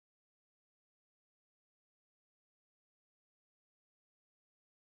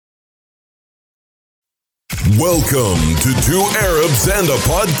Welcome to Two Arabs and a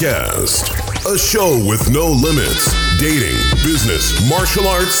Podcast, a show with no limits, dating, business, martial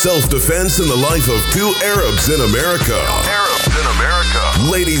arts, self-defense, and the life of two Arabs in America.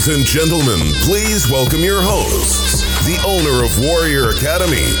 Ladies and gentlemen, please welcome your hosts, the owner of Warrior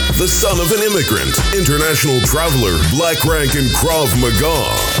Academy, the son of an immigrant, international traveler, black rank in Krav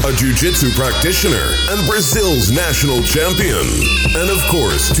Maga, a jiu-jitsu practitioner, and Brazil's national champion. And of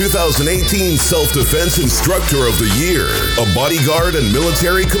course, 2018 Self-Defense Instructor of the Year, a bodyguard and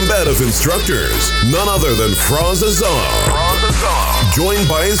military combative instructors, none other than Fraz Azar. Joined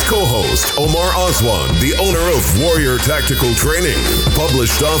by his co-host, Omar Aswan, the owner of Warrior Tactical Training,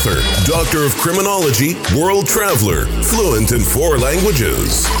 published author, doctor of criminology, world traveler, fluent in 4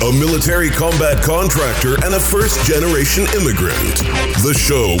 languages, a military combat contractor, and a first-generation immigrant. The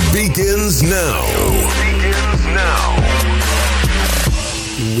show begins now.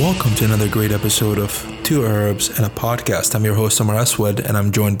 Welcome to another great episode of Two Arabs and a Podcast. I'm your host, Omar Aswad, and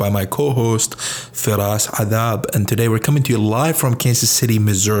I'm joined by my co-host, Firas Adab. And today we're coming to you live from Kansas City,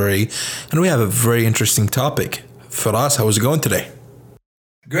 Missouri, and we have a very interesting topic. Firas, how is it going today?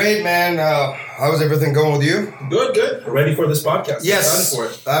 Great, man. How's everything going with you? Good. Ready for this podcast? Yes, For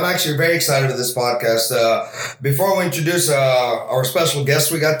it. I'm actually very excited for this podcast. Before we introduce our special guest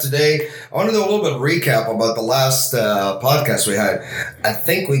we got today, I want to do a little bit of recap about the last podcast we had. I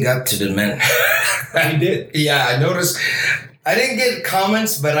think we got to the men. We did. Yeah, I noticed. I didn't get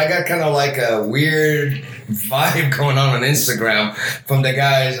comments, but I got kind of like a weird vibe going on Instagram from the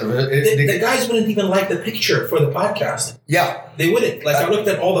guys. The guys wouldn't even like the picture for the podcast. Yeah. They wouldn't. I looked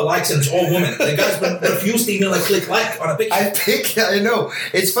at all the likes and it's all women. The guys refused to even click like on a picture. I know.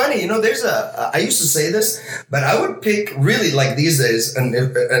 It's funny, I used to say this, but I would pick really like these days, and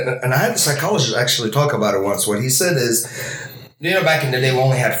I had a psychologist actually talk about it once. What he said is, back in the day we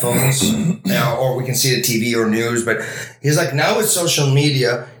only had phones, or we can see the TV or news, but he's like, now with social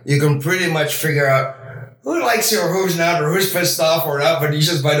media, you can pretty much figure out who likes you or who's not, or who's pissed off or not, but you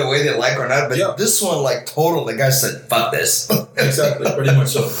just by the way they like or not. But this one, the guy said, fuck this. Exactly, pretty much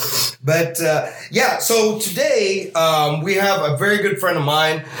so. But, so today we have a very good friend of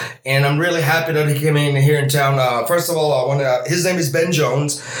mine, and I'm really happy that he came in here in town. First of all, his name is Ben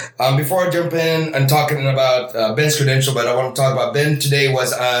Jones. Before I jump in and talking about Ben's credential, but I want to talk about Ben today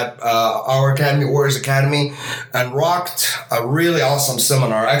was at our academy, Warriors Academy, and rocked a really awesome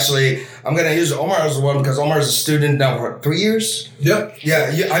seminar. Actually, I'm going to use Omar as one because Omar is a student now for 3 years? Yep.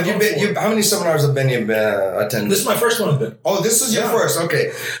 Yeah. How many seminars have Ben attended? This is my first one, Ben. Oh, this is your first.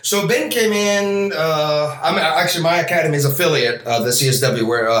 Okay. So Ben came in, actually my academy is affiliate of the CSW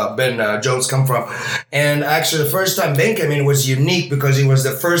where Ben Jones come from. And actually the first time Ben came in was unique because he was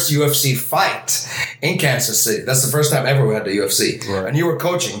the first UFC fight in Kansas City. That's the first time ever we had the UFC. Right. And you were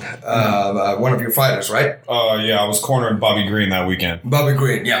coaching one of your fighters, right? I was cornering Bobby Green that weekend. Bobby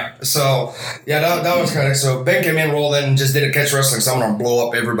Green, yeah. So, that was kind of, so Ben came in, rolled in, and just did a catch wrestling seminar and blow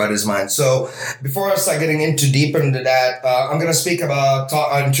up everybody's mind. So, before I start getting deeper into that, I'm going to speak about,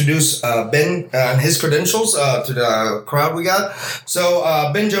 introduce Ben and his credentials to the crowd we got. So,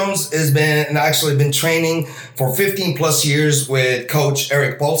 Ben Jones has been training for 15 plus years with Coach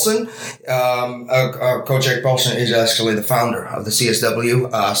Eric Paulson. Coach Eric Paulson is actually the founder of the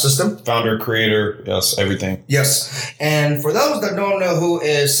CSW system. Founder, creator, yes, everything. Yes. And for those that don't know who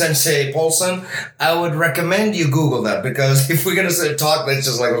is Sensei Paulson, I would recommend you Google that, because if we're going to sit and talk, it's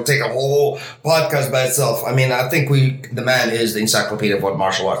just it'll take a whole podcast by itself. I mean, I think the man is the encyclopedia of what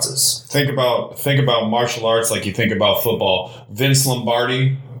martial arts is. Think about martial arts like you think about football. Vince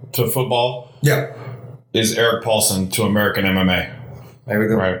Lombardi to football. Yeah. Is Eric Paulson to American MMA. There we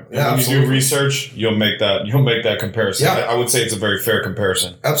go. Right. Yeah, when you do research, you'll make that comparison. Yeah. I would say it's a very fair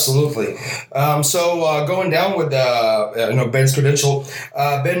comparison. Absolutely. So going down with Ben's credential,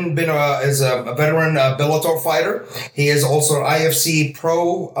 Ben is a veteran Bellator fighter. He is also an IFC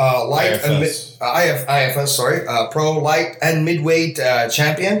pro light pro light and midweight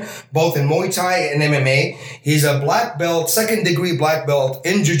champion, both in Muay Thai and MMA. He's a black belt, second degree black belt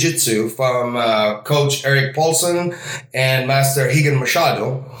in jiu-jitsu from Coach Eric Paulson and Master Higan Machado.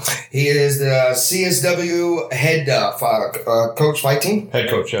 He is the CSW head coach fight team. Head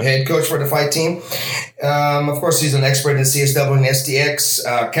coach, yeah. Head coach for the fight team. Of course, he's an expert in CSW and STX,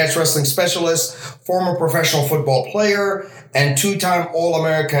 catch wrestling specialist, former professional football player, and 2-time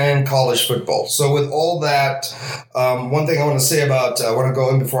All-American college football. So with all that, one thing I want to say about, I want to go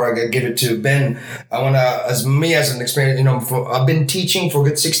in before I give it to Ben. I want to, as an experience, I've been teaching for a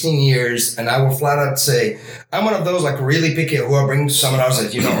good 16 years, and I will flat out say, I'm one of those really picky who I bring seminars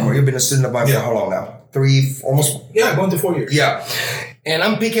that, you've been a student of mine for how long now? 3, almost? Yeah, going to 4 years. Yeah. And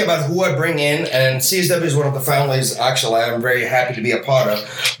I'm picky about who I bring in, and CSW is one of the families, actually, I'm very happy to be a part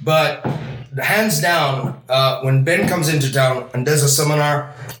of. But hands down, when Ben comes into town and does a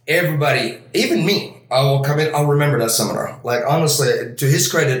seminar, everybody, even me, I will come in, I'll remember that seminar. Like, honestly, to his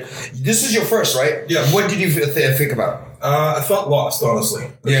credit, this is your first, right? Yeah. What did you think about? I felt lost,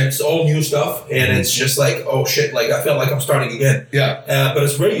 honestly. Yeah. It's all new stuff, and it's just like, oh shit, like I felt like I'm starting again. Yeah. But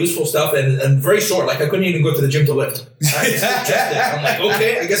it's very useful stuff and very short. Like I couldn't even go to the gym to lift. I'm like,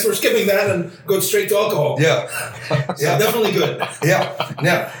 okay, I guess we're skipping that and go straight to alcohol. Yeah. So definitely good. Yeah.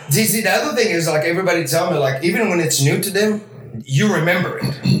 Yeah. See, the other thing is, like, everybody tell me, like, even when it's new to them, you remember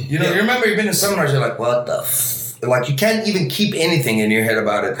it. You know, you remember you've been in seminars, you're like, what the like, you can't even keep anything in your head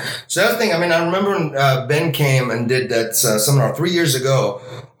about it. So the other thing, I mean, I remember when Ben came and did that seminar 3 years ago.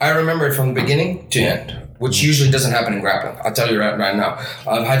 I remember it from the beginning to end, which usually doesn't happen in grappling. I'll tell you right now.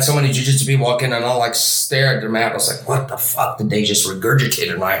 I've had so many jiu-jitsu people walk in and I'll like stare at their mat. I was like, what the fuck did they just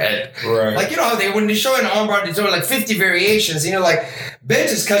regurgitate in my head? Right. Like, you know how when they show an armbar, they throw like 50 variations. You know, like, Ben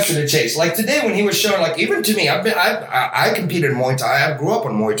just cuts to the chase. Like today when he was showing, like, even to me, I competed in Muay Thai. I grew up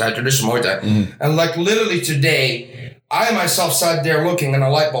in Muay Thai, traditional Muay Thai. Mm-hmm. And like literally today, I myself sat there looking and a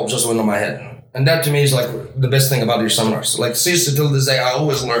light bulb just went on my head. And that to me is like the best thing about your seminars. Like, seriously, till this day, I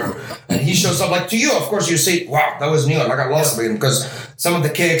always learn. And he shows up, like, to you, of course, you see, wow, that was new. Like, I lost it because some of the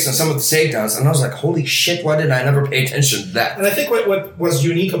kicks and some of the takedowns. And I was like, holy shit, why did I never pay attention to that? And I think what was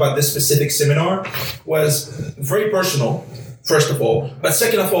unique about this specific seminar was very personal, first of all. But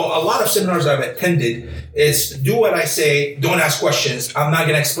second of all, a lot of seminars I've attended is do what I say, don't ask questions. I'm not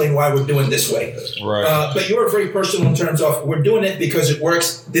going to explain why we're doing this way. Right. But you're very personal in terms of we're doing it because it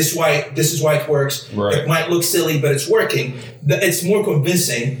works. This is why it works. Right. It might look silly, but it's working. It's more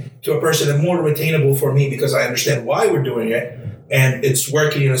convincing to a person and more retainable for me because I understand why we're doing it. And it's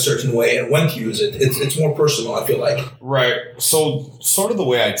working in a certain way and when to use it. It's more personal, I feel like. Right. So sort of the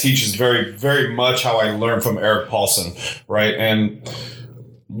way I teach is very, very much how I learned from Eric Paulson, right? And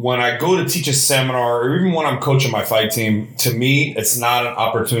when I go to teach a seminar or even when I'm coaching my fight team, to me, it's not an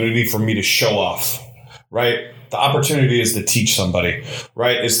opportunity for me to show off, right? The opportunity is to teach somebody,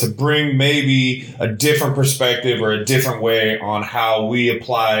 right? Is to bring maybe a different perspective or a different way on how we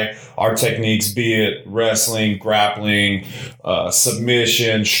apply our techniques, be it wrestling, grappling,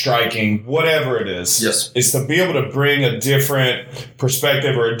 submission, striking, whatever it is. Yes. Is to be able to bring a different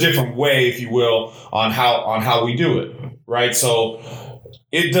perspective or a different way, if you will, on how we do it, right? So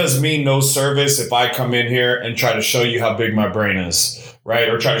it does me no service if I come in here and try to show you how big my brain is, right?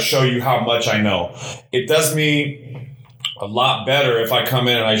 Or try to show you how much I know. It does me a lot better if I come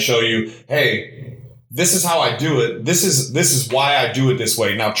in and I show you, hey, this is how I do it. This is why I do it this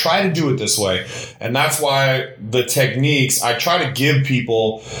way. Now try to do it this way. And that's why the techniques, I try to give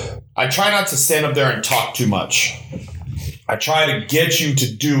people, I try not to stand up there and talk too much. I try to get you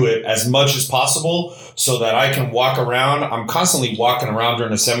to do it as much as possible so that I can walk around. I'm constantly walking around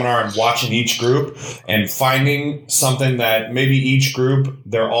during a seminar and watching each group and finding something that maybe each group,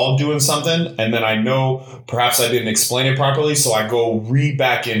 they're all doing something. And then I know perhaps I didn't explain it properly. So I go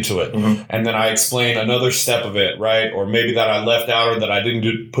back into it. Mm-hmm. And then I explain another step of it, right? Or maybe that I left out or that I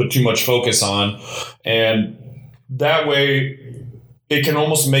didn't put too much focus on. And that way, it can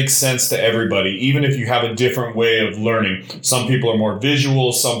almost make sense to everybody, even if you have a different way of learning. Some people are more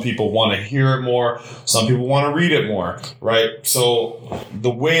visual. Some people want to hear it more. Some people want to read it more, right? So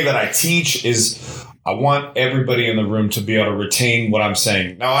the way that I teach is I want everybody in the room to be able to retain what I'm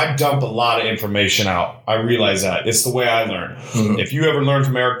saying. Now, I dump a lot of information out. I realize that. It's the way I learn. Mm-hmm. If you ever learn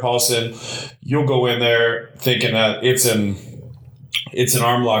from Eric Paulson, you'll go in there thinking that it's an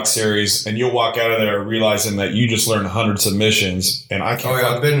arm lock series, and you'll walk out of there realizing that you just learned 100 submissions, and I can't. Oh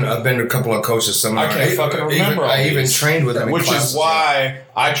yeah, I've been to a couple of coaches. I can't fucking remember. I even trained with them, which is why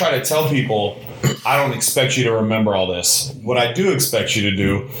I try to tell people, I don't expect you to remember all this. What I do expect you to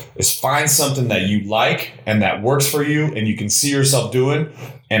do is find something that you like and that works for you, and you can see yourself doing,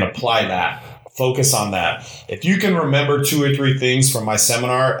 and apply that. Focus on that. If you can remember 2 or 3 things from my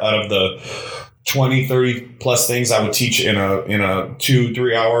seminar out of the 20, 30 plus things I would teach in a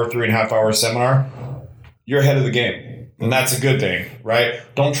 2-3 hour, 3.5 hour seminar, you're ahead of the game. And that's a good thing, right?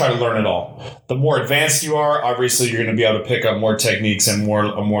 Don't try to learn it all. The more advanced you are, obviously you're going to be able to pick up more techniques and more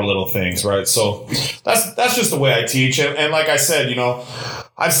little things, right? So that's just the way I teach. And like I said, you know,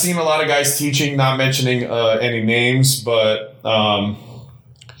 I've seen a lot of guys teaching, not mentioning any names, but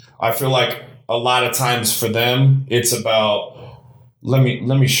I feel like a lot of times for them, it's about let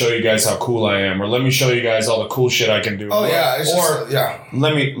me show you guys how cool I am, or let me show you guys all the cool shit I can do. Oh yeah,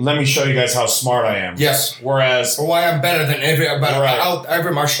 let me show you guys how smart I am. Yes. Whereas, or why I'm better than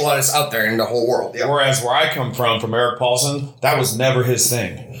every martial artist out there in the whole world. Yeah. Whereas where I come from Eric Paulson, that was never his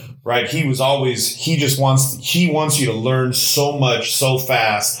thing. Right? He wants you to learn so much so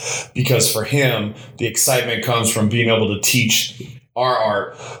fast, because for him, the excitement comes from being able to teach our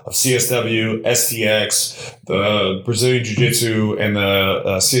art of CSW, STX, the Brazilian Jiu-Jitsu, and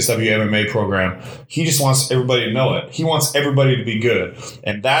the CSW MMA program. He just wants everybody to know it. He wants everybody to be good.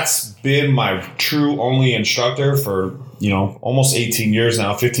 And that's been my true only instructor for, almost 18 years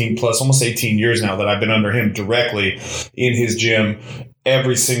now, 15 plus, almost 18 years now that I've been under him directly in his gym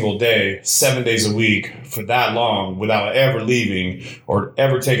every single day, 7 days a week for that long without ever leaving or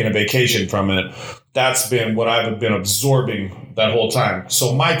ever taking a vacation from it. That's been what I've been absorbing that whole time.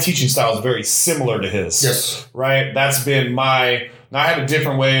 So my teaching style is very similar to his. Yes. Right? That's been now I have a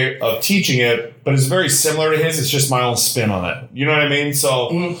different way of teaching it, but it's very similar to his. It's just my own spin on it. You know what I mean?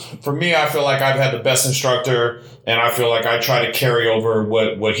 So for me, I feel like I've had the best instructor, and I feel like I try to carry over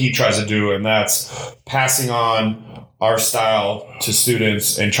what he tries to do, and that's passing on our style to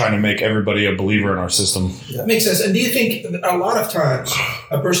students and trying to make everybody a believer in our system. That makes sense. And do you think a lot of times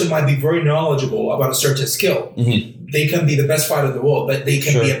a person might be very knowledgeable about a certain skill? Mm-hmm. They can be the best fighter in the world, but they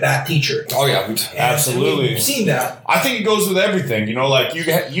can be a bad teacher. Oh yeah, absolutely. We've seen that. I think it goes with everything. Like you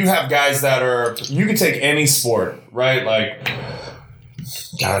have guys that are. You can take any sport, right? Like,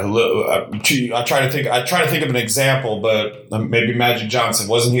 God, I try to think of an example, but maybe Magic Johnson.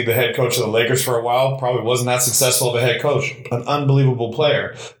 Wasn't he the head coach of the Lakers for a while? Probably wasn't that successful of a head coach. An unbelievable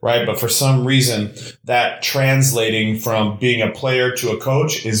player, right? But for some reason, that translating from being a player to a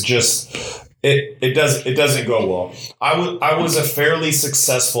coach is just it doesn't go well. I was a fairly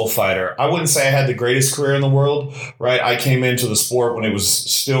successful fighter. I wouldn't say I had the greatest career in the world, right? I came into the sport when it was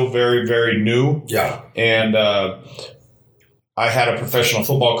still very, very new. Yeah. And I had a professional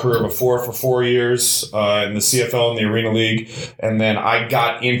football career before for 4 years in the CFL and the Arena League. And then I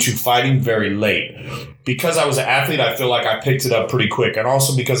got into fighting very late. Because I was an athlete, I feel like I picked it up pretty quick. And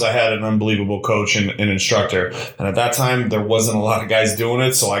also because I had an unbelievable coach and instructor. And at that time, there wasn't a lot of guys doing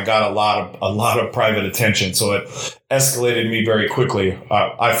it. So I got a lot of private attention. So it escalated me very quickly,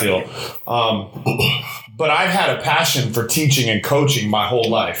 I feel. But I've had a passion for teaching and coaching my whole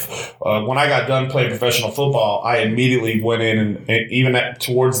life. When I got done playing professional football, I immediately went in and even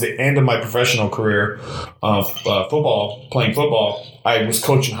towards the end of my professional career of playing football, I was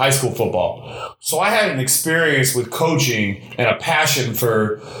coaching high school football. So I had an experience with coaching and a passion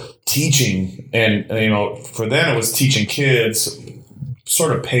for teaching. And for then it was teaching kids,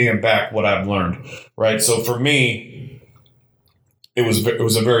 sort of paying back what I've learned, right? So for me, it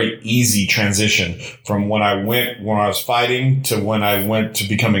was a very easy transition from when I was fighting to when I went to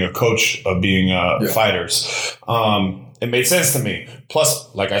becoming a coach of being fighters. It made sense to me.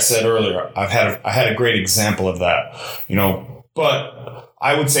 Plus, like I said earlier, I had a great example of that, but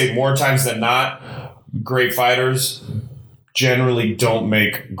I would say more times than not, great fighters generally don't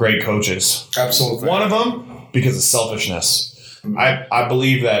make great coaches. Absolutely. One of them, because of selfishness. Mm-hmm. I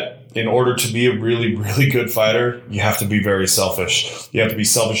believe that in order to be a really, really good fighter, you have to be very selfish. You have to be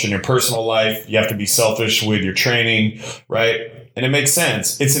selfish in your personal life. You have to be selfish with your training, right? And it makes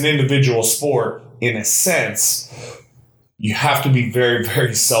sense. It's an individual sport. In a sense, you have to be very,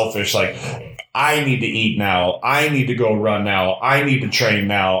 very selfish. Like, I need to eat now. I need to go run now. I need to train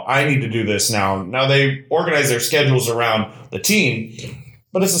now. I need to do this now. Now, they organize their schedules around the team,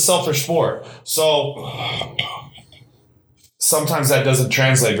 but it's a selfish sport. So sometimes that doesn't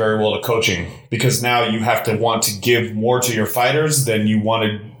translate very well to coaching, because now you have to want to give more to your fighters than you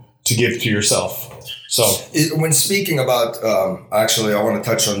wanted to give to yourself. So when speaking about, actually, I want to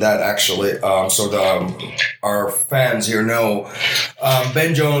touch on that actually. Our fans here know,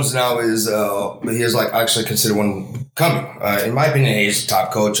 Ben Jones now he is like actually considered one coming. In my opinion, he's a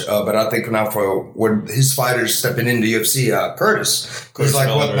top coach. But I think now for when his fighters stepping into UFC, Curtis is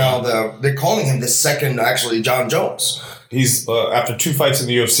like what now they're calling him the second actually John Jones. He's after 2 fights in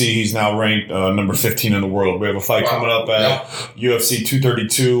the UFC, he's now ranked number 15 in the world. We have a fight coming up at UFC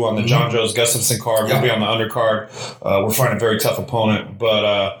 232 on the John Jones Gustafsson card. We'll be on the undercard. We're fighting a very tough opponent,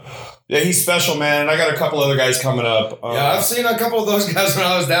 but Yeah, he's special, man. And I got a couple other guys coming up. Yeah, I've seen a couple of those guys when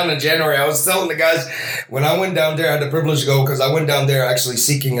I was down in January. I was telling the guys when I went down there, I had the privilege to go because I went down there actually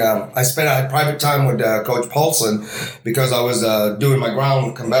seeking. I spent a private time with Coach Paulson because I was doing my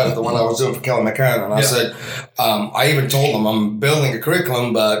ground combative, the one I was doing for Kelly McCann. And I said, I even told him I'm building a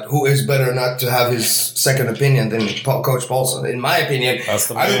curriculum, but who is better not to have his second opinion than Coach Paulson? In my opinion,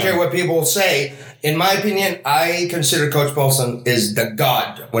 I don't care what people say. In my opinion, I consider Coach Paulson is the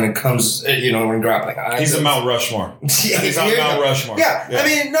god when it comes, when grappling. He's a Mount Rushmore. He's on Mount Rushmore. Yeah, I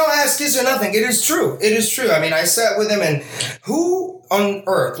mean, no ass kiss or nothing. It is true. It is true. I mean, I sat with him, and who on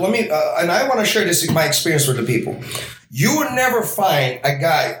earth? And I want to share this my experience with the people. You would never find a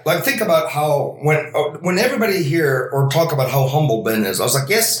guy like think about how when everybody hear or talk about how humble Ben is. I was like,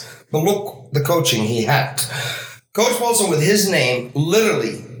 yes, but look the coaching he had. Coach Paulson with his name,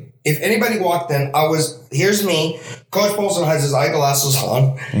 literally. If anybody walked in, here's me. Coach Paulson has his eyeglasses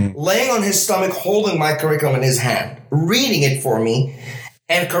on, laying on his stomach, holding my curriculum in his hand, reading it for me,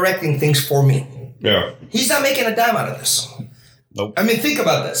 and correcting things for me. Yeah. He's not making a dime out of this. Nope. I mean, think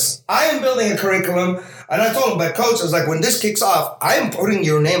about this. I am building a curriculum, and I told him, but coach, I was like, when this kicks off, I am putting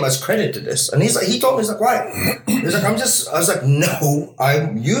your name as credit to this. And he told me, why? He's like, I was like, no,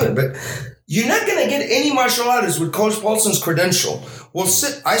 I'm you, but you're not going to get any martial artists with Coach Paulson's credential.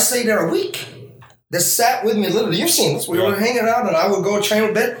 I stayed there a week. They sat with me literally. You've seen this. We were hanging out and I would go train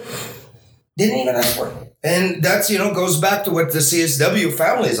with Ben. Didn't even ask for it. And that's, goes back to what the CSW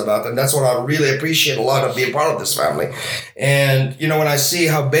family is about. And that's what I really appreciate a lot of being part of this family. And, when I see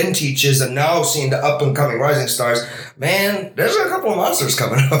how Ben teaches and now seeing the up and coming rising stars, man, there's a couple of monsters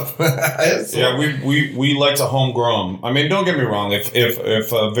coming up. Yeah, we like to homegrown. I mean, don't get me wrong.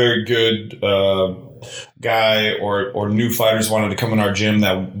 If a very good guy or new fighters wanted to come in our gym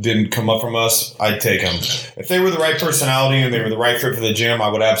that didn't come up from us, I'd take them. If they were the right personality and they were the right fit for the gym, I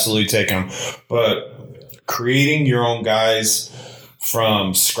would absolutely take them. But creating your own guys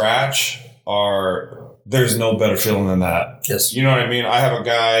from scratch there's no better feeling than that. Yes. You know what I mean? I have a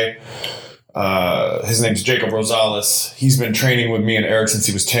guy, his name's Jacob Rosales. He's been training with me and Eric since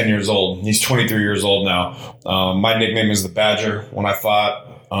he was 10 years old. He's 23 years old now. My nickname is the Badger when I fought.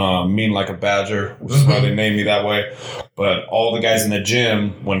 Mean like a badger, which is why they named me that way. But all the guys in the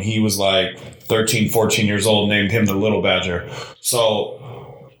gym, when he was like 13, 14 years old, named him the Little Badger. So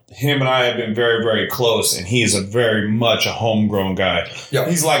him and I have been very, very close, and he is very much a homegrown guy. Yep.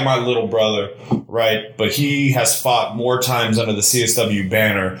 He's like my little brother, right? But he has fought more times under the CSW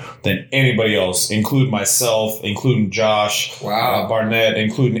banner than anybody else, including myself, including Josh Barnett,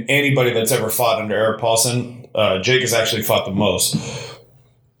 including anybody that's ever fought under Eric Paulson. Jake has actually fought the most.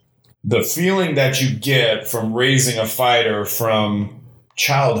 The feeling that you get from raising a fighter from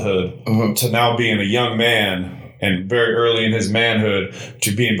childhood to now being a young man and very early in his manhood to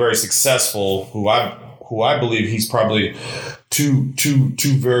being very successful, who I believe he's probably two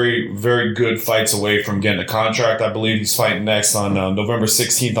very, very good fights away from getting a contract. I believe he's fighting next on November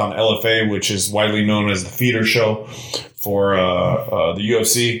 16th on LFA, which is widely known as the feeder show for the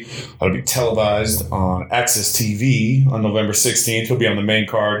UFC. That'll be televised on Access TV on November 16th. He'll be on the main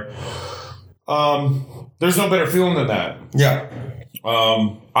card. There's no better feeling than that. Yeah.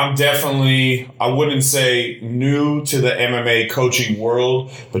 I'm definitely, I wouldn't say new to the MMA coaching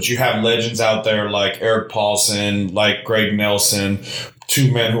world, but you have legends out there like Eric Paulson, like Greg Nelson, two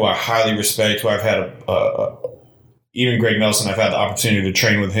men who I highly respect, who I've had even Greg Nelson, I've had the opportunity to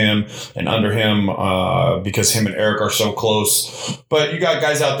train with him and under him because him and Eric are so close. But you got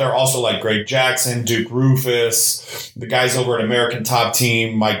guys out there also like Greg Jackson, Duke Rufus, the guys over at American Top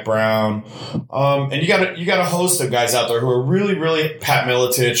Team, Mike Brown. And you got a host of guys out there who are really, really Pat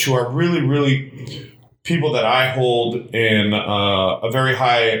Miletich, who are really, really people that I hold in a very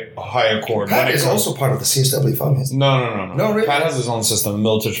high accord. Pat is also part of the CSW family. No. No, really? Pat has his own system, the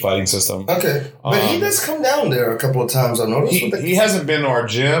Miletich fighting system. Okay. But he does come down there a couple of times, I noticed. He hasn't been to our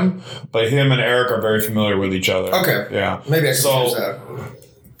gym, but him and Eric are very familiar with each other. Okay. Yeah. Maybe I can use that.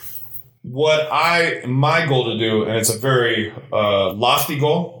 My goal to do, and it's a very lofty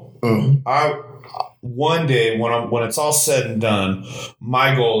goal, one day when it's all said and done,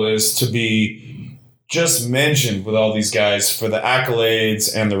 my goal is to be just mentioned with all these guys for the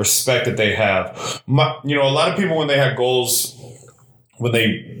accolades and the respect that they have. A lot of people, when they have goals,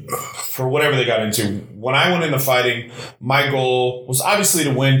 for whatever they got into, when I went into fighting, my goal was obviously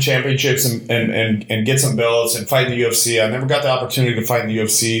to win championships and get some belts and fight in the UFC. I never got the opportunity to fight in the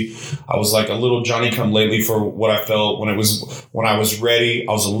UFC. I was like a little Johnny come lately for what I felt when I was ready.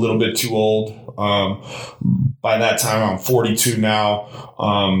 I was a little bit too old. By that time, I'm 42 now.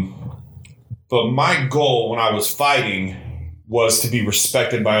 But my goal when I was fighting was to be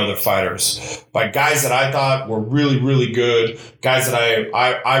respected by other fighters, by guys that I thought were really, really good, guys that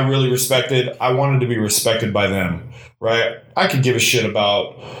I really respected. I wanted to be respected by them, right? I could give a shit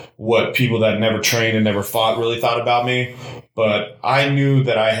about what people that never trained and never fought really thought about me, but I knew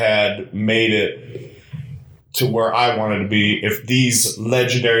that I had made it to where I wanted to be if these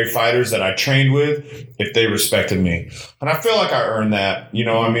legendary fighters that I trained with, if they respected me. And I feel like I earned that. You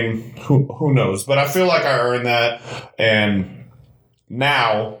know, I mean, who knows? But I feel like I earned that. And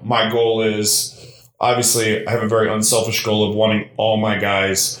now my goal is, obviously, I have a very unselfish goal of wanting all my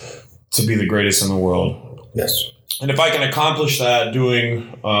guys to be the greatest in the world. Yes. And if I can accomplish that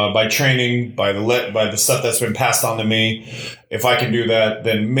doing by training, by the stuff that's been passed on to me, if I can do that,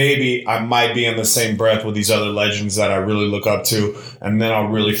 then maybe I might be in the same breath with these other legends that I really look up to, and then I'll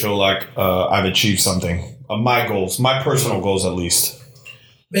really feel like I've achieved something. My goals, my personal goals at least.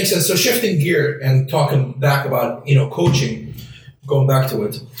 Makes sense. So shifting gear and talking back about, coaching, going back to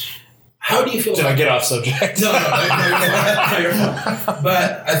it. How do you feel? Did I get off subject? No, you're fine.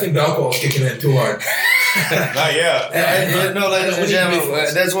 But I think the alcohol's kicking in too hard. Not yet. No, ladies and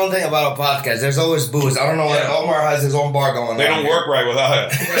gentlemen, there's one thing about a podcast. There's always booze. I don't know what Omar has his own bar going on. They don't work right without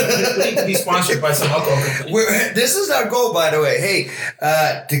it. We need to be sponsored by some alcohol company. This is our goal, by the way. Hey,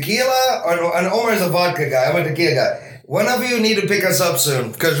 tequila, and Omar's a vodka guy. I'm a tequila guy. One of you need to pick us up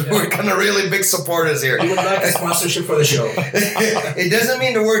soon because we're kind of really big supporters here. We would like a sponsorship for the show. It doesn't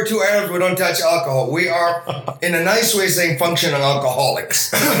mean that we're two Arabs, we don't touch alcohol. We are, in a nice way, saying functional alcoholics.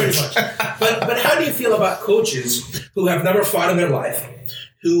 Pretty much. But how do you feel about coaches who have never fought in their life,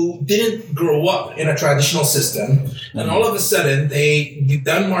 who didn't grow up in a traditional system, and all of a sudden they've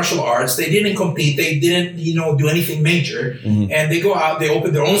done martial arts, they didn't compete, they didn't, do anything major, and they go out, they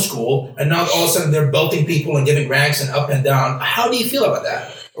open their own school, and now all of a sudden they're belting people and giving ranks and up and down. How do you feel about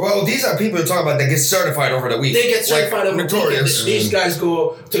that? Well, these are people you're talking about that get certified over the week. They get certified over the weekend. These guys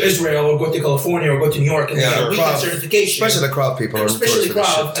go to Israel or go to California or go to New York and they get a weekend certification. Especially the Krav people. Especially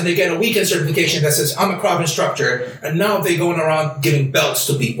Krav, and they get a weekend certification that says, I'm a Krav instructor, and now they're going around giving belts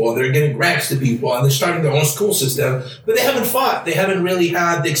to people, and they're giving ranks to people, and they're starting their own school system, but they haven't fought. They haven't really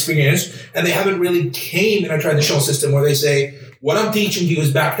had the experience, and they haven't really came in a traditional system where they say, what I'm teaching you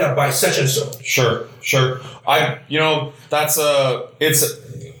is backed up by such and so. Sure.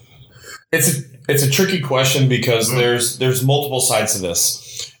 It's a tricky question because there's multiple sides to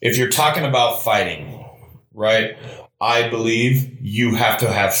this. If you're talking about fighting, right? I believe you have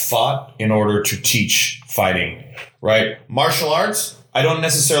to have fought in order to teach fighting, right? Martial arts, I don't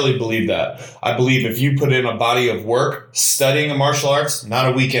necessarily believe that. I believe if you put in a body of work studying a martial arts, not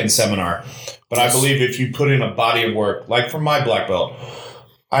a weekend seminar, but I believe if you put in a body of work, like for my black belt,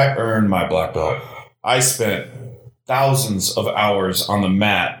 I earned my black belt. I spent thousands of hours on the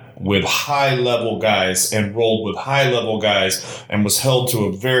mat with high-level guys and rolled with high-level guys and was held to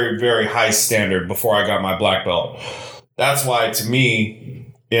a very, very high standard before I got my black belt. That's why, to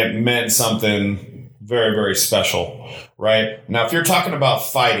me, it meant something very, very special, right? Now, if you're talking about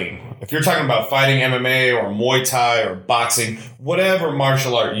fighting MMA or Muay Thai or boxing, whatever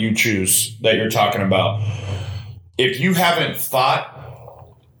martial art you choose that you're talking about, if you haven't fought,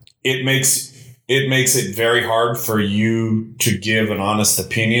 it makes it very hard for you to give an honest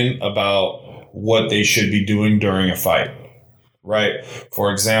opinion about what they should be doing during a fight, right?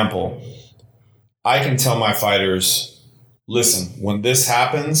 For example, I can tell my fighters, listen, when this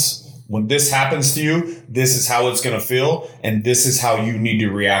happens to you, this is how it's going to feel, and this is how you need to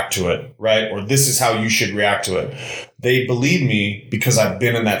react to it, right? Or this is how you should react to it. They believe me because I've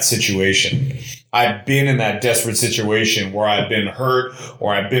been in that situation. I've been in that desperate situation where I've been hurt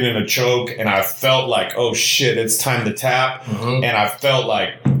or I've been in a choke and I felt like, oh shit, it's time to tap. And I felt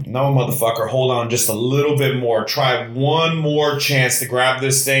like, no, motherfucker, hold on just a little bit more. Try one more chance to grab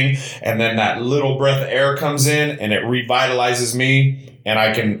this thing. And then that little breath of air comes in and it revitalizes me and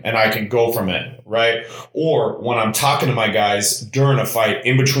I can go from it, right? Or when I'm talking to my guys during a fight,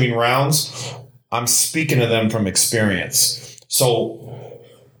 in between rounds, I'm speaking to them from experience. So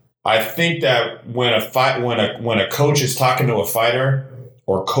I think that when a coach is talking to a fighter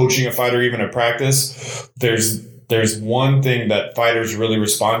or coaching a fighter even at practice, there's one thing that fighters really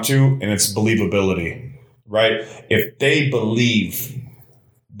respond to, and it's believability, right? If they believe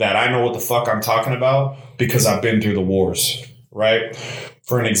that I know what the fuck I'm talking about because I've been through the wars, right?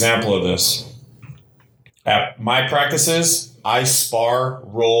 For an example of this, at my practices, I spar,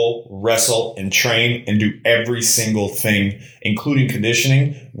 roll, wrestle, and train and do every single thing, including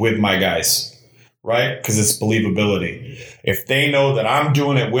conditioning, with my guys, right? Because it's believability. If they know that I'm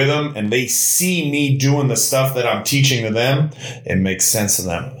doing it with them and they see me doing the stuff that I'm teaching to them, it makes sense to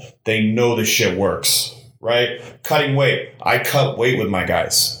them. They know the shit works, right? Cutting weight. I cut weight with my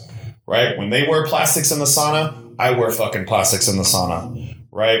guys, right? When they wear plastics in the sauna, I wear fucking plastics in the sauna,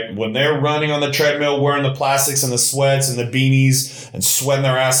 right? When they're running on the treadmill, wearing the plastics and the sweats and the beanies and sweating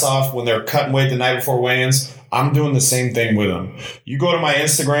their ass off when they're cutting weight the night before weigh-ins, I'm doing the same thing with them. You go to my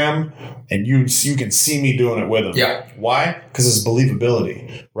Instagram and you can see me doing it with them. Yeah. Why? Because it's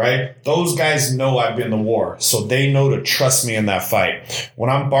believability, right? Those guys know I've been to war, so they know to trust me in that fight. When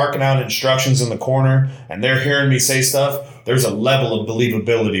I'm barking out instructions in the corner and they're hearing me say stuff, there's a level of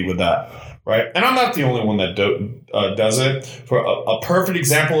believability with that, right? And I'm not the only one that does it. For a perfect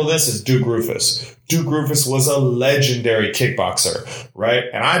example of this is Duke Roufus. Duke Roufus was a legendary kickboxer, right?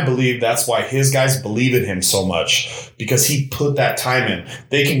 And I believe that's why his guys believe in him so much, because he put that time in.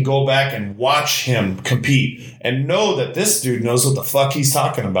 They can go back and watch him compete and know that this dude knows what the fuck he's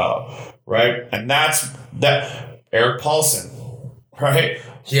talking about, right? And that's that. Eric Paulson, right?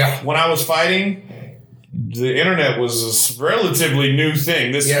 Yeah. When I was fighting, the internet was a relatively new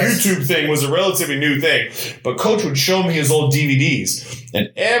thing. This YouTube thing was a relatively new thing. But Coach would show me his old DVDs. And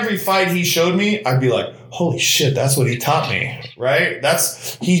every fight he showed me, I'd be like, holy shit, that's what he taught me, right?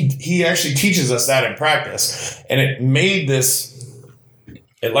 That's he actually teaches us that in practice. And it made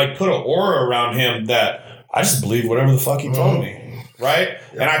it like put an aura around him that I just believe whatever the fuck he told me, right?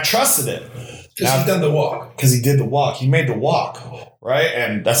 And I trusted it. Because he's done the walk. Because he did the walk. He made the walk. Right?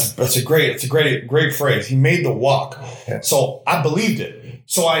 And that's a great phrase. He made the walk. Yeah. So I believed it.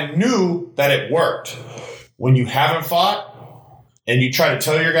 So I knew that it worked. When you haven't fought and you try to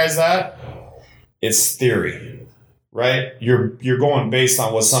tell your guys that, it's theory. Right? You're going based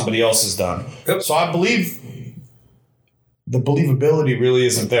on what somebody else has done. Yep. So I believe the believability really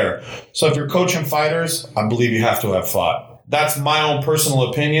isn't there. So if you're coaching fighters, I believe you have to have fought. That's my own personal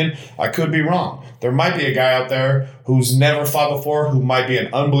opinion. I could be wrong. There might be a guy out there who's never fought before who might be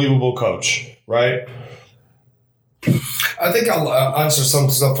an unbelievable coach, right? I think I'll answer some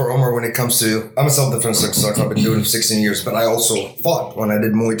stuff for Omar when it comes to... I'm a self-defense instructor. I've been doing it for 16 years, but I also fought when I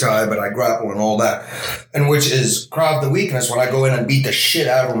did Muay Thai, but I grapple and all that. And which is Krav the weakness when I go in and beat the shit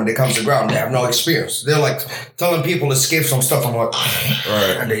out of them when it comes to ground. They have no experience. They're like telling people to escape from stuff. I'm like,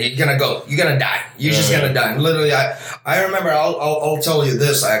 right. And you're going to go. You're going to die. You're just going to die. And literally, I remember, I'll tell you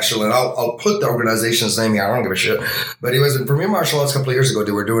this actually, and I'll put the organization's name here. I don't give a shit. But it was in Premier Martial Arts a couple of years ago.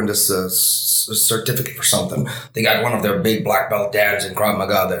 They were doing this certificate for something. They got one of their big black belt dads in Krav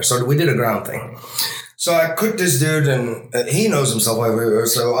Maga there. So we did a ground thing. So I cooked this dude, and he knows himself.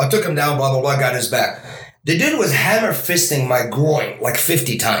 So I took him down, blah, blah, blah, got his back. The dude was hammer fisting my groin like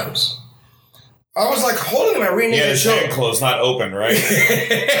 50 times. I was like holding my rear naked his hand closed, not open, right?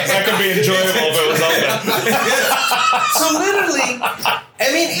 That could be enjoyable if it was open. So literally,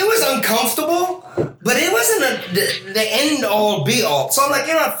 I mean, it was uncomfortable, but it wasn't the end all be all. So I'm like,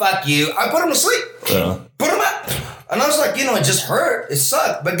 fuck you. I put him to sleep. Yeah. Put him up. And I was like, it just hurt. It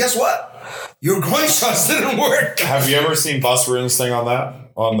sucked. But guess what? Your groin shots didn't work. Have you ever seen Bas Rutten's thing on that?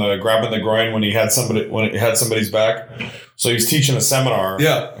 On the grabbing the groin when he had somebody's back? So he's teaching a seminar.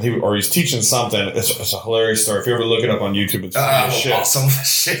 Yeah. He's teaching something. It's a hilarious story. If you ever look it up on YouTube, it's funny as shit. Awesome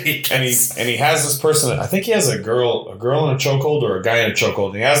shit. And he has this person. I think he has a girl in a chokehold or a guy in a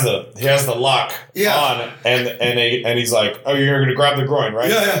chokehold. He has the lock on, and he's like, "Oh, you're gonna grab the groin, right?"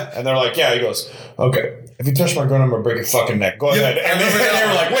 Yeah. And they're like, "Yeah." He goes, "Okay. If you touch my groin, I'm gonna break your fucking neck. Go ahead." And they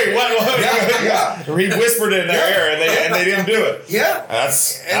were like, "Wait, what?" Yeah. He whispered it in their ear, and they didn't do it. Yeah.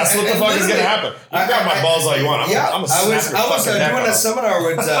 That's what the fuck is gonna happen. You grab my balls all you want. I'm I was doing a seminar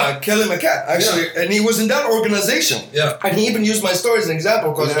with Kelly McCat, actually, and he was in that organization. Yeah. And he even used my story as an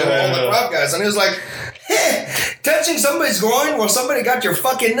example because all the crap guys. And he was like, hey, touching somebody's groin while somebody got your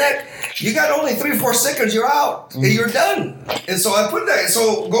fucking neck, you got only 3-4 seconds, you're out. And you're done. And so I put that.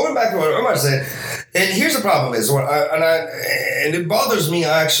 So going back to what Omar said, and here's the problem is, and it bothers me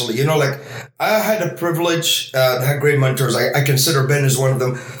actually, I had the privilege, had great mentors. I consider Ben as one of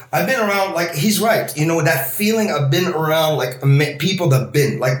them. I've been around, he's right. That feeling I've been around, people that have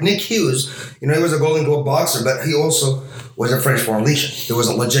been. Like Nick Hughes, he was a Golden Globe boxer, but he also was a French Foreign Legion. He was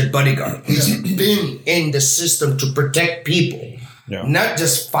a legit bodyguard. He's been in the system to protect people, not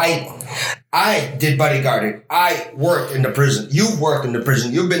just fighting. I did bodyguarding. I worked in the prison. You worked in the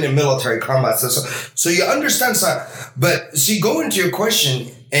prison. You've been in military combat. So you understand. But see, go into your question,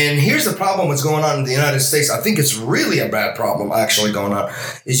 and here's the problem what's going on in the United States. I think it's really a bad problem actually going on,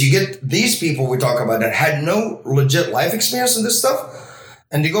 is you get these people we talk about that had no legit life experience in this stuff,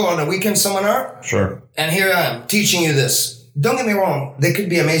 and they go on a weekend seminar. Sure. And here I am teaching you this. Don't get me wrong. They could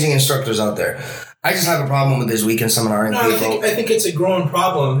be amazing instructors out there. I just have a problem with this weekend seminaring people. I think it's a growing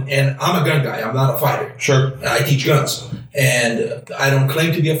problem, and I'm a gun guy. I'm not a fighter. Sure. I teach guns, and I don't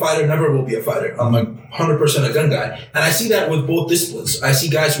claim to be a fighter. Never will be a fighter. I'm a 100% a gun guy, and I see that with both disciplines. I see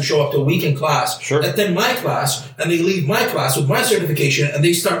guys who show up to a weekend class, Sure. attend my class, and they leave my class with my certification, and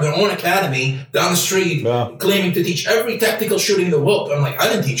they start their own academy down the street, claiming to teach every tactical shooting in the world. I'm like, I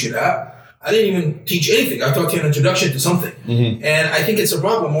didn't teach you that. I didn't even teach anything. I taught you an introduction to something. Mm-hmm. And I think it's a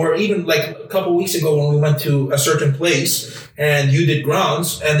problem. Or even like a couple weeks ago when we went to a certain place and you did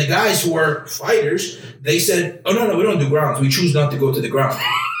grounds, and the guys who are fighters, they said, oh, no, we don't do grounds. We choose not to go to the ground.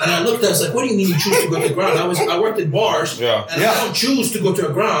 And I looked, I was like, what do you mean you choose to go to the ground? I worked in bars, and I don't choose to go to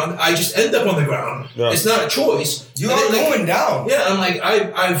a ground. I just end up on the ground. Yeah. It's not a choice. You are going down. Yeah, I'm like,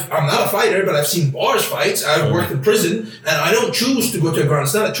 I'm not a fighter, but I've seen bars fights. I've worked in prison, and I don't choose to go to a ground.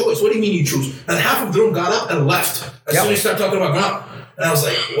 It's not a choice. What do you mean you choose? And half of them got up and left as soon as you start talking about ground. And I was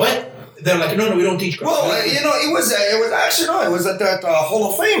like, what? They're like, no, we don't teach ground. Well, it was at that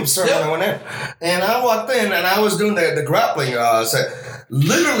Hall of Fame ceremony I went in. And I walked in, and I was doing the grappling set.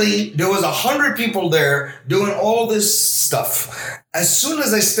 Literally, there was 100 people there doing all this stuff. As soon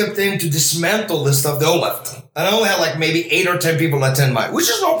as I stepped in to dismantle this stuff, they all left. And I only had like maybe 8 or 10 people attend mine, which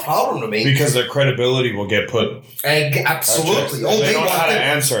is no problem to me. Because their credibility will get put. Absolutely. They don't know how to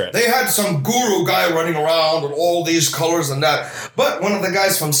answer it. They had some guru guy running around with all these colors and that. But one of the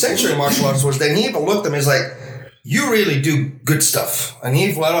guys from Century Martial Arts was there, and he even looked at me, he's like, you really do good stuff. And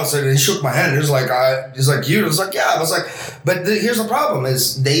he flat out said, he shook my hand. He was like, you? I was like, yeah. I was like, but here's the problem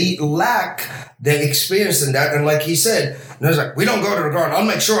is they lack the experience in that. And like he said, and I was like, we don't go to the ground. I'll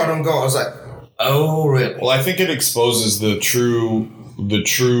make sure I don't go. I was like, oh, really? Well, I think it exposes the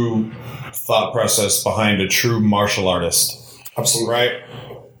true thought process behind a true martial artist. Absolutely. Right?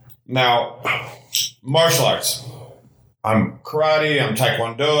 Now, martial arts. I'm karate, I'm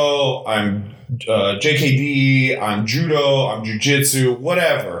taekwondo, I'm JKD, I'm judo, I'm jiu-jitsu,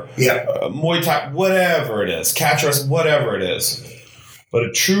 whatever. Yeah. Muay Thai, whatever it is. Catch wrestling, whatever it is. But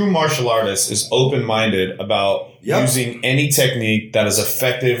a true martial artist is open-minded about using any technique that is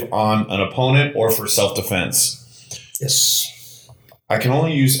effective on an opponent or for self-defense. Yes. I can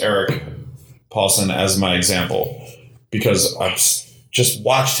only use Eric Paulson as my example because I've just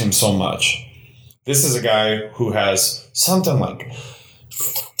watched him so much. This is a guy who has something like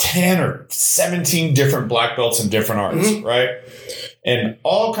 10 or 17 different black belts in different arts, right? And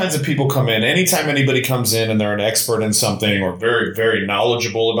all kinds of people come in. Anytime anybody comes in and they're an expert in something or very, very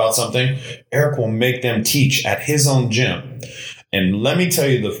knowledgeable about something, Eric will make them teach at his own gym. And let me tell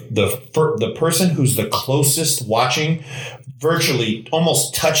you, the person who's the closest watching, virtually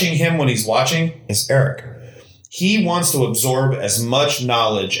almost touching him when he's watching, is Eric. He wants to absorb as much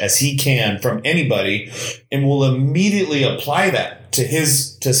knowledge as he can from anybody and will immediately apply that to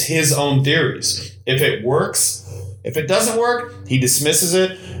his own theories. If it works, if it doesn't work, he dismisses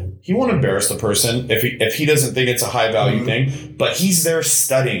it. He won't embarrass the person if he doesn't think it's a high value thing, but he's there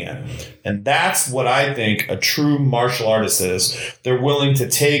studying it. And that's what I think a true martial artist is. They're willing to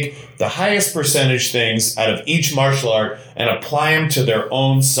take the highest percentage things out of each martial art and apply them to their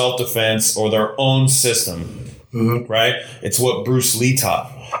own self-defense or their own system. Right? It's what Bruce Lee taught.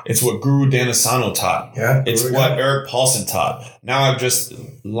 It's what Guru Danasano taught. Yeah, it's what Eric Paulson taught. Now I've just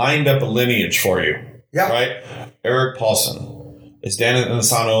lined up a lineage for you. Yeah. Right? Eric Paulson is Dan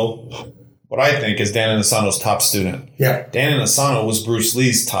Inosanto, what I think is Dan Inosanto's top student. Yeah. Dan Inosanto was Bruce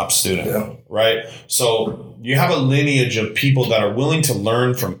Lee's top student. Right? So you have a lineage of people that are willing to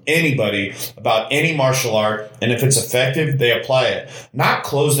learn from anybody about any martial art, and if it's effective, they apply it. Not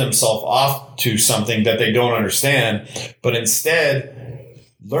close themselves off to something that they don't understand, but instead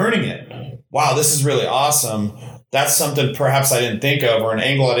learning it. Wow, this is really awesome. That's something perhaps I didn't think of, or an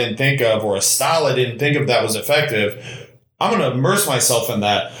angle I didn't think of, or a style I didn't think of that was effective. I'm going to immerse myself in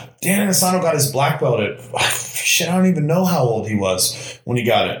that. Dan Inosanto got his black belt at, I don't even know how old he was when he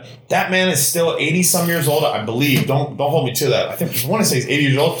got it. That man is still 80-some years old, I believe. Don't hold me to that. I want to say he's 80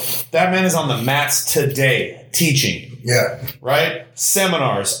 years old. That man is on the mats today teaching. Yeah. Right?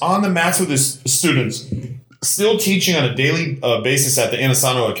 Seminars, on the mats with his students, still teaching on a daily basis at the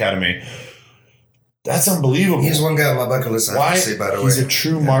Inosanto Academy. That's unbelievable. He's one guy on my bucket list. Why? By the way, he's a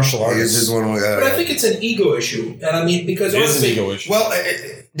true martial artist. He's one guy. But I think it's an ego issue, and I mean because it is an ego issue. Well,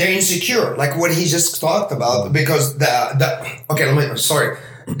 they're insecure, like what he just talked about, because that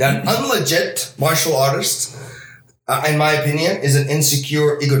unlegit martial artist, in my opinion, is an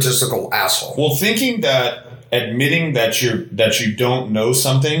insecure, egotistical asshole. Well, thinking that admitting that you don't know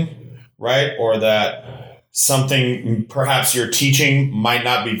something, right, or that something perhaps you're teaching might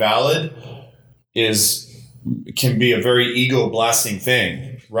not be valid is can be a very ego blasting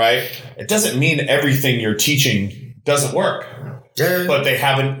thing, right? It doesn't mean everything you're teaching doesn't work. Yeah. But they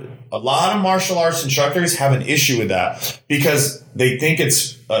haven't. A lot of martial arts instructors have an issue with that because they think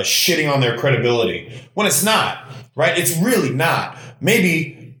it's shitting on their credibility when it's not, right? It's really not.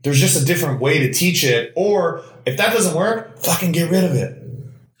 Maybe there's just a different way to teach it, or if that doesn't work, fucking get rid of it.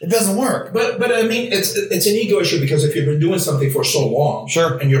 It doesn't work. But I mean, it's an ego issue because if you've been doing something for so long,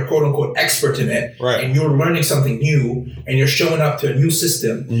 sure, and you're quote unquote expert in it, right, and you're learning something new, and you're showing up to a new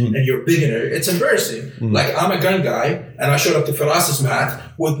system, and you're a beginner, it's embarrassing. Like I'm a gun guy, and I showed up to Firas's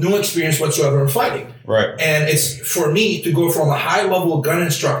mat with no experience whatsoever in fighting. Right. And it's for me to go from a high level gun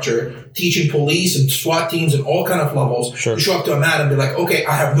instructor teaching police and SWAT teams and all kind of levels sure, to show up to a mat and be like, okay,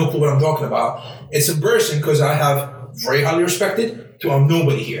 I have no clue what I'm talking about. It's embarrassing because I have very highly respected to I'm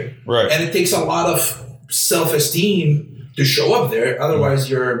nobody here. Right. And it takes a lot of self-esteem to show up there. Otherwise,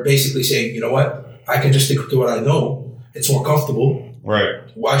 you're basically saying, you know what? I can just stick to what I know. It's more comfortable. Right.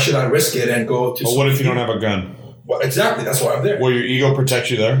 Why should I risk it and go to... But what if you don't have a gun? Well, exactly. That's why I'm there. Will your ego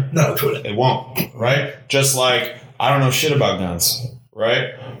protect you there? No, it wouldn't. It won't. Right? Just like, I don't know shit about guns.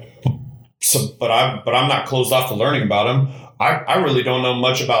 Right? So, but I'm not closed off to learning about them. I really don't know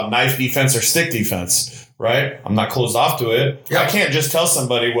much about knife defense or stick defense. Right? I'm not closed off to it. Yeah. I can't just tell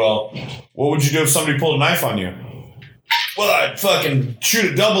somebody, well, what would you do if somebody pulled a knife on you? Well, I'd fucking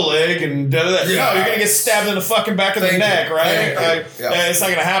shoot a double leg and da-da-da. Yeah. No, you're going to get stabbed in the fucking back of the neck, right? It's not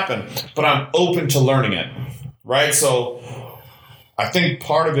going to happen. But I'm open to learning it, right? So I think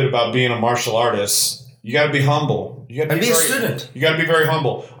part of it about being a martial artist, you got to be humble. You got to be a student. You got to be very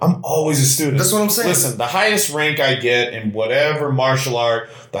humble. I'm always a student. That's what I'm saying. Listen, the highest rank I get in whatever martial art,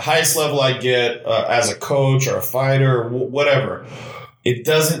 the highest level I get as a coach or a fighter, or whatever, it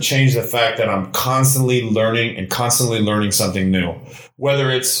doesn't change the fact that I'm constantly learning and constantly learning something new.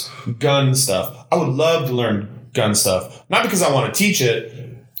 Whether it's gun stuff. I would love to learn gun stuff. Not because I want to teach it,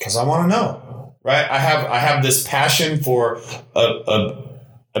 because I want to know. Right? I have this passion for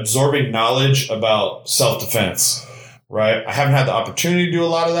absorbing knowledge about self-defense. Right? I haven't had the opportunity to do a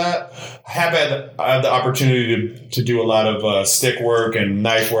lot of that. I have had the opportunity to do a lot of stick work and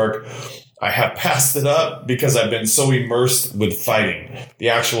knife work. I have passed it up because I've been so immersed with fighting, the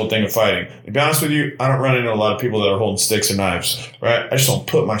actual thing of fighting. To be honest with you, I don't run into a lot of people that are holding sticks or knives, right? I just don't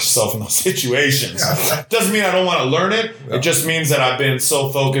put myself in those situations. Doesn't mean I don't want to learn it. It just means that I've been so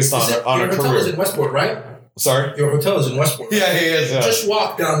focused on a career. Your hotel is in Westport, right? Sorry? Your hotel is in Westport. Yeah, he is. Just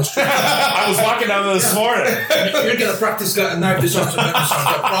walk down the street. I was walking down there this morning. You're going to practice knife disarms.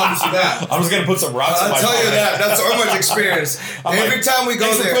 I promise you that. I was going to put some rocks in my I'll tell you that. That's so much experience. Every time we go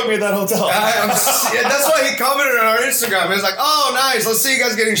there. Put me in that hotel. That's why he commented on our Instagram. He was like, oh, nice. Let's see you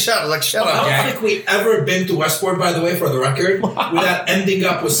guys getting shot. I was like, shut up, I don't think we've ever been to Westport, by the way, for the record, without ending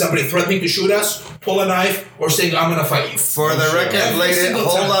up with somebody threatening to shoot us, pull a knife, or saying, I'm going to fight you. For the record,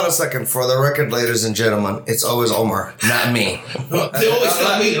 hold on a second. For the record, ladies and gentlemen, it's always Omar. Not me. No, they always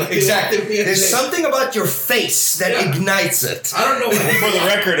tell me. Exactly. There's something about your face that ignites it. I don't know. For the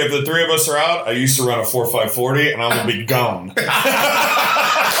record, if the three of us are out, I used to run a 4.540 and I'm going to be gone.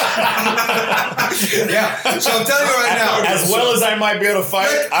 Yeah. So I'm telling you right now. As well as I might be able to fight,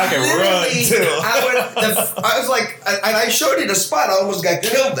 I can run too. I was like, and I showed you the spot. I almost got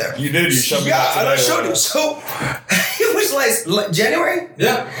killed there. You did. You showed me that today. Yeah, and I showed you. So it was like January?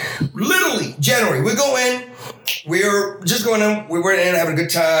 Yeah. Literally January. We go in. We were just going in. We were in having a good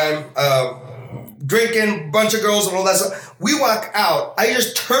time, drinking, bunch of girls and all that stuff. We walk out. I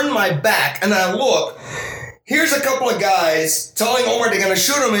just turn my back and I look. Here's a couple of guys telling Omar they're going to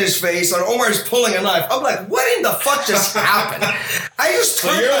shoot him in his face, and Omar's pulling a knife. I'm like, what in the fuck just happened? I just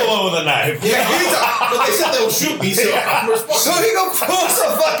turned. So you're the one with a knife. Yeah, but they said they'll shoot me, so I'm responsible. So he go pulls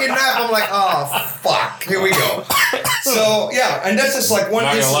a fucking knife. I'm like, oh, fuck. Here we go. So, yeah, and that's just like one.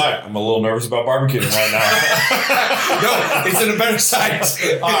 I'm not going to lie. I'm a little nervous about barbecuing right now. No, it's in a better side.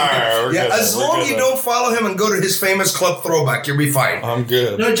 All right, we're good. As long as you don't follow him and go to his famous club throwback, you'll be fine. I'm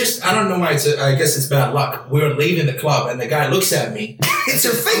good. No, I don't know why I guess it's bad luck. We were leaving the club and the guy looks at me. It's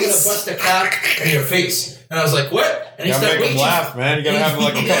your face. I'm gonna bust a cap in your face. And I was like, what? And you gotta make him laugh, man. You gotta have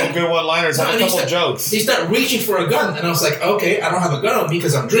like a couple good one-liners, have a couple jokes. He started reaching for a gun, and I was like, okay, I don't have a gun on me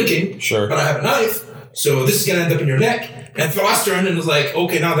because I'm drinking. Sure. But I have a knife, so this is gonna end up in your neck. And Frost turned and was like,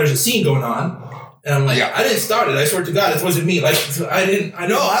 okay, now there's a scene going on. And I'm like, I didn't start it. I swear to God, it wasn't me. Like, I didn't.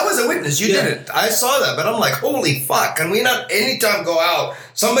 No, I was a witness. You didn't. I saw that, but I'm like, holy fuck. Can we not anytime go out,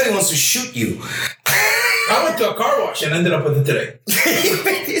 somebody wants to shoot you? I went to a car wash and ended up with it today.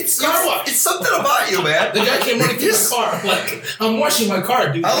 It's something about you, man. The guy came running to my car. I'm like, I'm washing my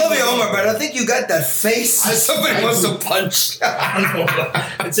car, dude. I love you, Omar, but I think you got that face somebody wants to punch. I don't know.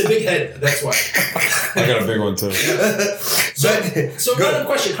 It's a big head. That's why. I got a big one too. So random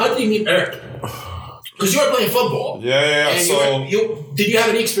question: how did you meet Eric? Because you were playing football. Yeah. And So did you have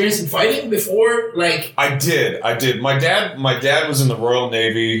any experience in fighting before? Like I did. My dad was in the Royal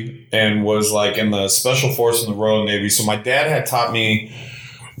Navy and was like in the Special Force in the Royal Navy. So my dad had taught me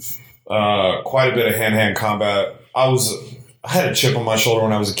quite a bit of hand-to-hand combat. I had a chip on my shoulder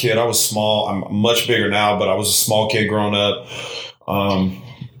when I was a kid. I was small. I'm much bigger now, but I was a small kid growing up.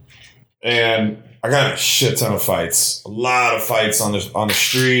 And I got in a shit ton of fights. A lot of fights on the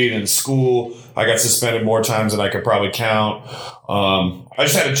street and school. I got suspended more times than I could probably count. I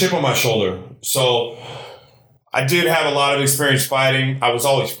just had a chip on my shoulder. So I did have a lot of experience fighting. I was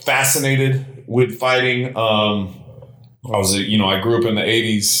always fascinated with fighting. I grew up in the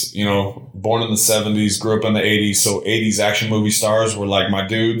 80s, born in the 70s, grew up in the 80s. So 80s action movie stars were like my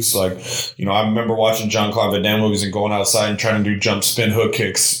dudes. Like, I remember watching Jean-Claude Van Damme movies and going outside and trying to do jump spin hook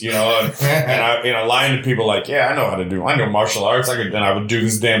kicks, and I lying to people like, yeah, I know martial arts. And I would do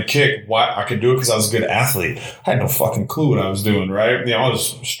this damn kick. Why? I could do it because I was a good athlete. I had no fucking clue what I was doing, right? I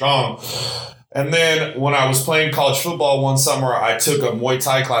was strong. And then when I was playing college football one summer, I took a Muay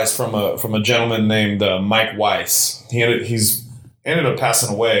Thai class from a gentleman named Mike Weiss. He's ended up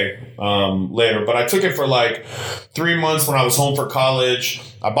passing away later, but I took it for like 3 months when I was home for college.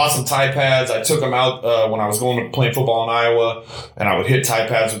 I bought some Thai pads. I took them out when I was going to playing football in Iowa, and I would hit Thai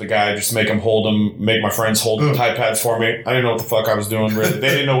pads with the guy, just make my friends hold the Thai pads for me. I didn't know what the fuck I was doing, really. They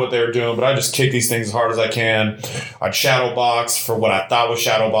didn't know what they were doing, but I just kicked these things as hard as I can. I'd shadow box for what I thought was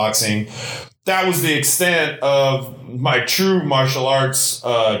shadow boxing. That was the extent of my true martial arts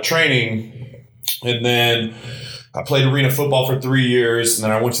training. And then I played arena football for 3 years, and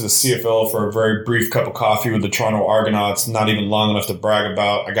then I went to the CFL for a very brief cup of coffee with the Toronto Argonauts, not even long enough to brag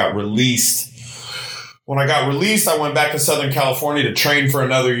about. I got released. When I got released, I went back to Southern California to train for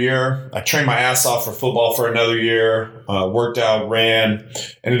another year. I trained my ass off for football for another year, worked out, ran,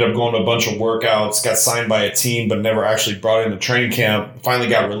 ended up going to a bunch of workouts, got signed by a team, but never actually brought into training camp, finally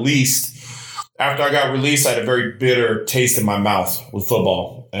got released. After I got released, I had a very bitter taste in my mouth with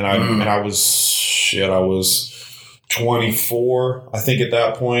football. And I was 24, I think at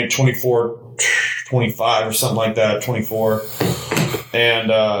that point, 24, 25 or something like that, 24.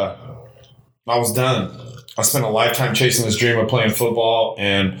 And I was done. I spent a lifetime chasing this dream of playing football,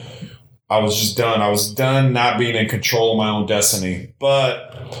 and I was just done. I was done not being in control of my own destiny. But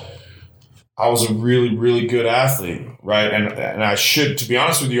I was a really, really good athlete, right? And I to be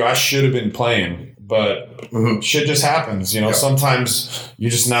honest with you, I should have been playing, but shit just happens. Sometimes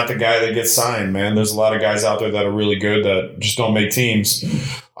you're just not the guy that gets signed, man. There's a lot of guys out there that are really good that just don't make teams.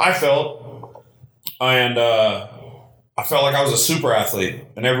 I felt like I was a super athlete,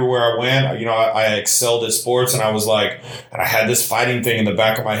 and everywhere I went, I excelled at sports, and I was like, and I had this fighting thing in the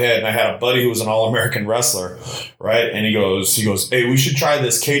back of my head, and I had a buddy who was an All-American wrestler, right? And he goes, hey, we should try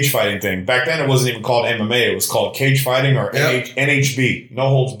this cage fighting thing. Back then, it wasn't even called MMA; it was called cage fighting or NHB, no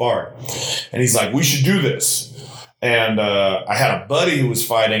holds barred. And he's like, we should do this. And I had a buddy who was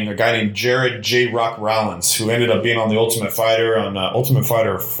fighting, a guy named Jared J. Rock Rollins, who ended up being on the Ultimate Fighter on Ultimate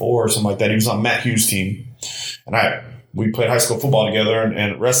Fighter 4 or something like that. He was on Matt Hughes' team, and we played high school football together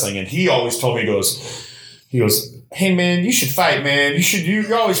and wrestling. And he always told me, he goes, hey man, you should fight, man.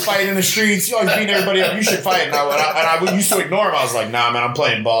 You're always fighting in the streets. You always beating everybody up. You should fight. And I used to ignore him. I was like, nah, man, I'm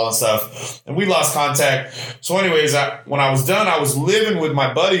playing ball and stuff. And we lost contact. So anyways, when I was done, I was living with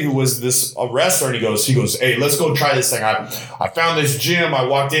my buddy who was a wrestler. And he goes, hey, let's go try this thing. I found this gym I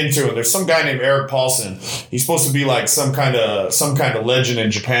walked into, and there's some guy named Eric Paulson. He's supposed to be like some kind of legend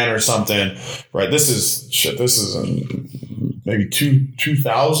in Japan or something, right? This is maybe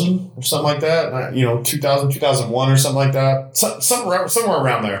 2000 or something like that. 2000, 2001 or something like that. Somewhere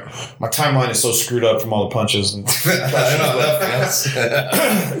around there. My timeline is so screwed up from all the punches and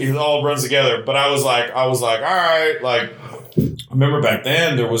it all runs together. But I was like, all right, like, I remember back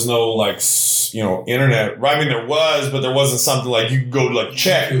then there was no internet. I mean, there was, but there wasn't something like you could go to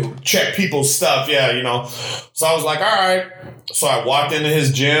check people's stuff. Yeah, So I was like, all right. So I walked into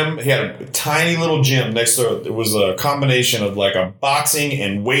his gym. He had a tiny little gym next door. It was a combination of like a boxing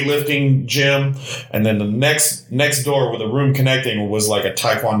and weightlifting gym. And then the next door with a room connecting was like a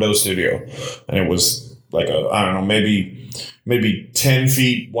Taekwondo studio. And it was like maybe 10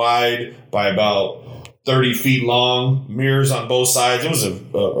 feet wide by about 30 feet long, mirrors on both sides. It was a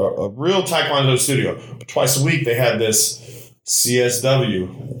real Taekwondo studio. But twice a week they had this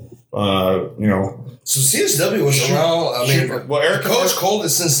CSW, So CSW was around. I mean, well, Eric Coach called it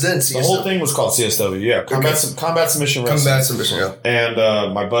since then. CSW. The whole thing was called CSW. Yeah, combat submission wrestling. Combat submission. Yeah.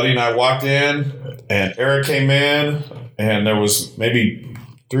 And my buddy and I walked in, and Eric came in, and there was maybe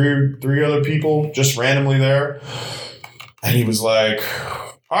three other people just randomly there, and he was like,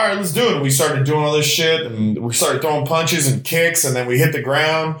 all right, let's do it. And we started doing all this shit, and we started throwing punches and kicks, and then we hit the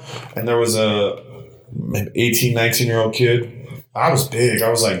ground, and there was a maybe 18, 19-year-old kid. I was big. I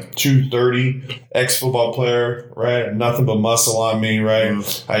was like 230, ex-football player, right? Nothing but muscle on me,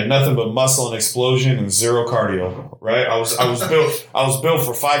 right? I had nothing but muscle and explosion and zero cardio, right? I was built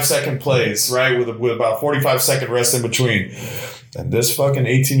for 5-second plays, right? With about 45-second rest in between. And this fucking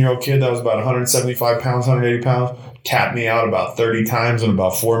 18-year-old kid that was about 175 pounds, 180 pounds, tapped me out about 30 times in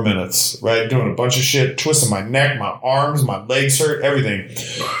about 4 minutes, right? Doing a bunch of shit, twisting my neck, my arms, my legs hurt, everything.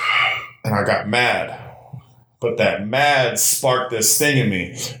 And I got mad. But that mad sparked this thing in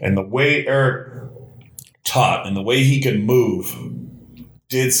me. And the way Eric taught and the way he could move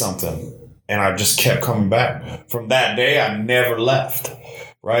did something. And I just kept coming back. From that day, I never left,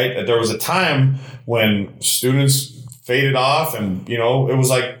 right? There was a time when students faded off and, it was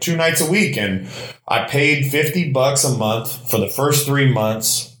like 2 nights a week. And I paid $50 a month for the first 3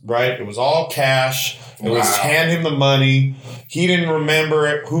 months, right? It was all cash. It was hand him the money. He didn't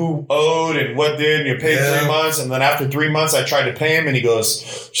remember who owed and what did. And you paid 3 months. And then after 3 months, I tried to pay him. And he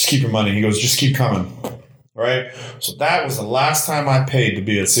goes, just keep your money. He goes, just keep coming. Right? So that was the last time I paid to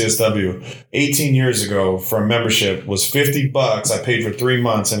be at CSW. 18 years ago for a membership was $50. I paid for 3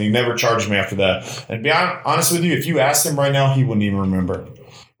 months. And he never charged me after that. And to be honest with you, if you asked him right now, he wouldn't even remember.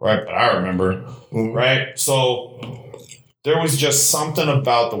 Right? But I remember. Mm-hmm. Right? So there was just something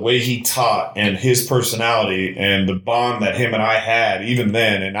about the way he taught and his personality and the bond that him and I had even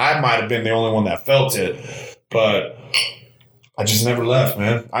then. And I might have been the only one that felt it, but I just never left,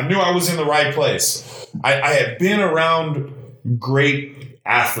 man. I knew I was in the right place. I had been around great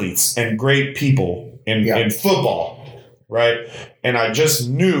athletes and great people in football, right? And I just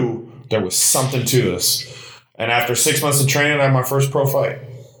knew there was something to this. And after 6 months of training, I had my first pro fight.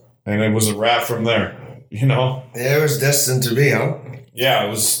 And it was a wrap from there. Yeah, it was destined to be, huh? Yeah, it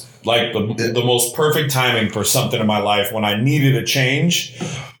was like the most perfect timing for something in my life when I needed a change,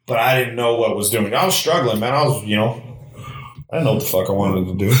 but I didn't know what was doing. I was struggling, man. I didn't know what the fuck I wanted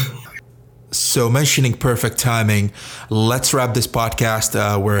to do. So mentioning perfect timing, let's wrap this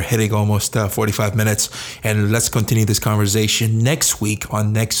podcast. We're hitting almost 45 minutes, and let's continue this conversation next week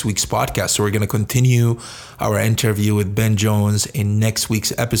on next week's podcast. So we're going to continue our interview with Ben Jones in next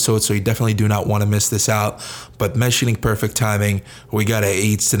week's episode. So you definitely do not want to miss this out. But mentioning perfect timing, we got to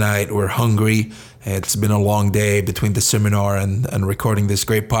eat tonight. We're hungry. It's been a long day between the seminar and recording this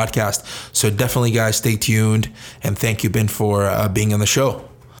great podcast. So definitely, guys, stay tuned. And thank you, Ben, for being on the show.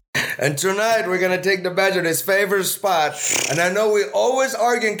 And tonight, we're going to take the Badger to his favorite spot. And I know we always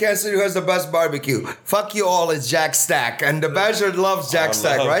argue in Kansas City who has the best barbecue. Fuck you all, it's Jack Stack. And the Badger loves Jack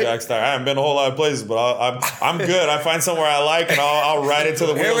Stack, right? Jack Stack. I haven't been a whole lot of places, but I'm good. I find somewhere I like, and I'll ride it till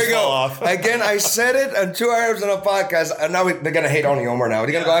the wheels fall off. Again, I said it on 2 Arabs on a podcast, and now they're going to hate on you, Omar, now.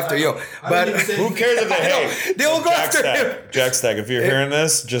 They're going to go after you. But who cares if they hate? They will go after him. Jack Stack, if you're hearing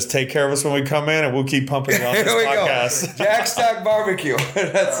this, just take care of us when we come in, and we'll keep pumping you on this podcast. Go. Jack Stack Barbecue.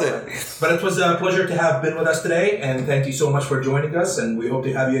 That's it. But it was a pleasure to have been with us today, and thank you so much for joining us, and we hope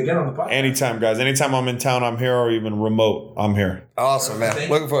to have you again on the podcast. Anytime, guys. Anytime I'm in town, I'm here, or even remote, I'm here. Awesome, man.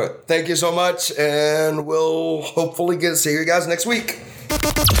 Looking for it. Thank you so much, and we'll hopefully see you guys next week.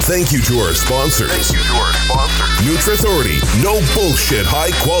 Thank you to our sponsors. Nutrauthority, no bullshit,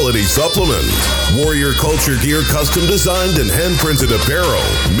 high quality supplement. Warrior Culture Gear, custom designed and hand printed apparel,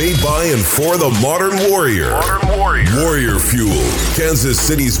 made by and for the modern warrior. Warrior Fuel, Kansas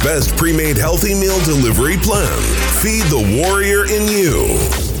City's best pre-made healthy meal delivery plan. Feed the warrior in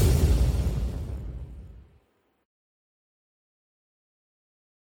you.